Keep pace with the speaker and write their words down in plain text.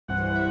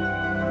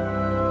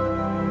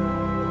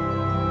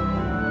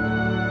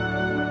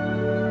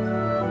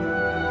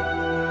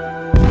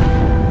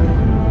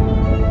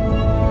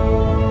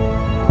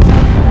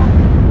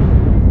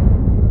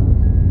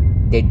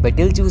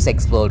Betelgeuse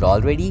Explode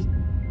already?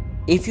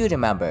 If you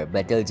remember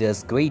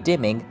Betelgeuse great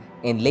dimming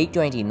in late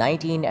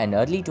 2019 and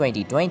early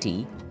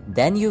 2020,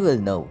 then you will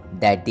know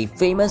that the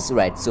famous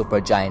red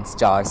supergiant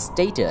star's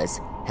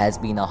status has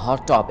been a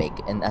hot topic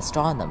in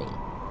astronomy.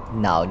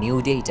 Now,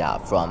 new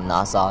data from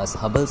NASA's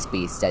Hubble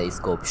Space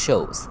Telescope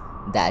shows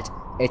that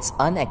its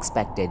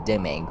unexpected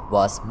dimming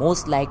was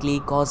most likely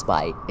caused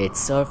by its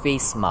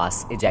surface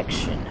mass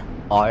ejection,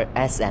 or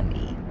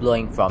SME,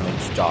 blowing from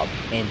its top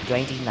in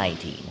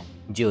 2019,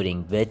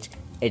 during which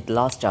it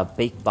lost a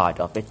big part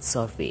of its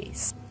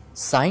surface.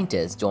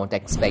 Scientists don't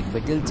expect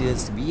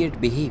Betelgeuse's weird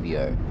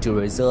behavior to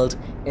result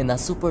in a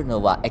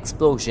supernova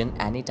explosion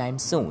anytime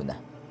soon,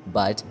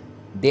 but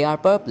they are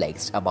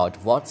perplexed about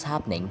what's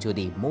happening to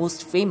the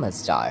most famous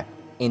star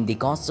in the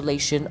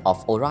constellation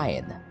of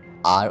Orion.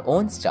 Our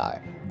own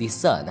star, the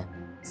Sun,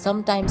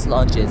 sometimes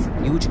launches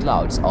huge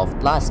clouds of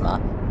plasma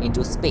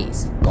into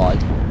space called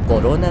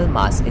coronal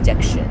mass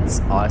ejections,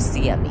 or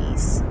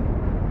CMEs.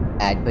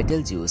 At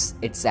Betelgeuse,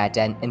 it's at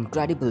an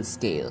incredible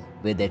scale,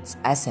 with its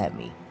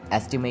SME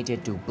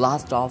estimated to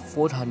blast off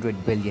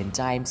 400 billion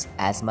times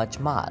as much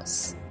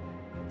mass.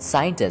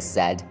 Scientists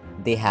said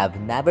they have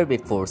never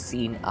before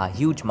seen a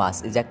huge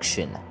mass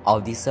ejection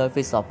of the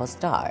surface of a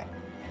star.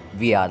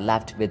 We are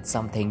left with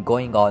something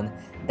going on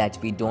that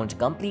we don't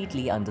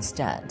completely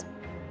understand.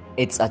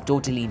 It's a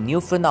totally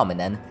new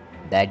phenomenon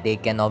that they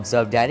can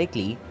observe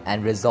directly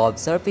and resolve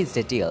surface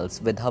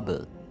details with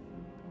Hubble.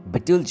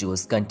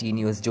 Betelgeuse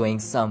continues doing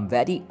some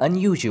very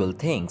unusual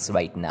things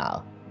right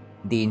now.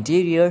 The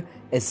interior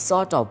is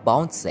sort of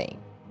bouncing.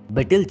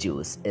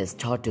 Betelgeuse is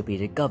thought to be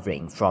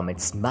recovering from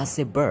its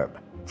massive burp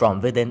from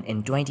within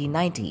in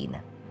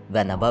 2019,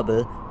 when a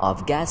bubble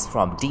of gas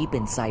from deep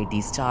inside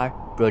the star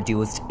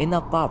produced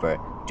enough power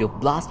to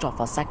blast off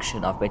a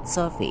section of its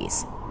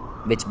surface,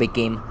 which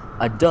became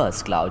a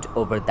dust cloud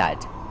over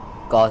that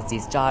caused the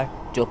star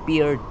to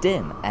appear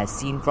dim as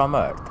seen from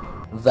Earth.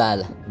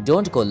 Well,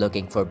 don't go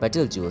looking for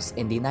Betelgeuse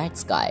in the night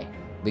sky,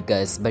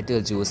 because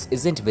Betelgeuse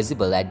isn't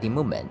visible at the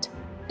moment.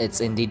 It's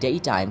in the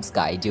daytime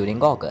sky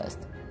during August,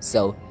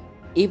 so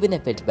even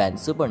if it went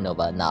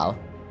supernova now,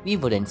 we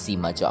wouldn't see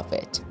much of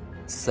it.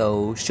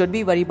 So, should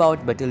we worry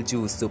about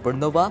Betelgeuse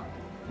Supernova?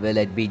 Will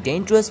it be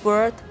dangerous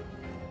for Earth?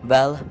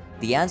 Well,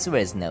 the answer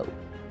is no.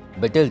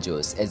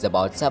 Betelgeuse is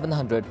about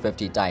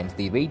 750 times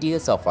the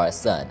radius of our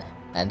Sun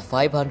and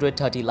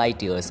 530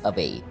 light years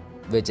away,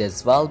 which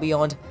is well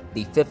beyond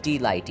the 50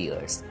 light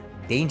years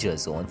danger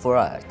zone for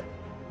Earth.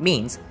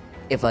 Means,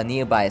 if a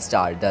nearby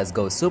star does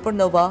go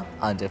supernova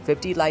under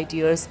 50 light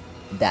years,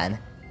 then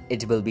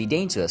it will be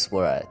dangerous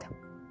for Earth.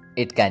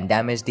 It can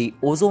damage the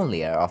ozone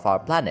layer of our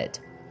planet.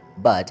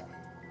 But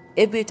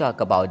if we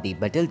talk about the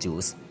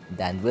Betelgeuse,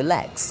 then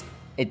relax.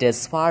 It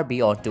is far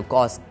beyond to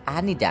cause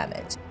any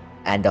damage.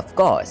 And of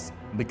course,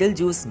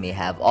 Betelgeuse may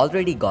have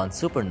already gone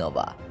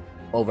supernova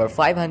over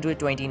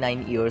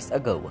 529 years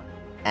ago,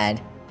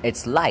 and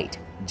its light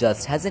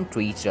just hasn't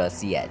reached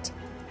us yet.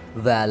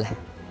 Well,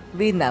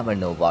 we never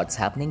know what's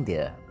happening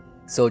there.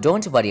 So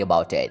don't worry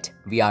about it,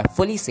 we are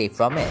fully safe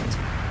from it.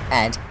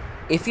 And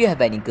if you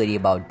have any query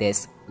about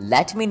this,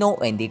 let me know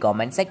in the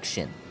comment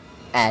section.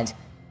 And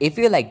if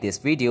you like this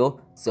video,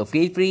 so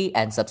feel free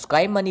and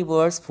subscribe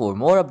Maniverse for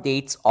more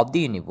updates of the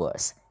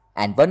universe.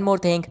 And one more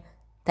thing,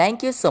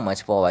 thank you so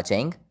much for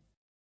watching.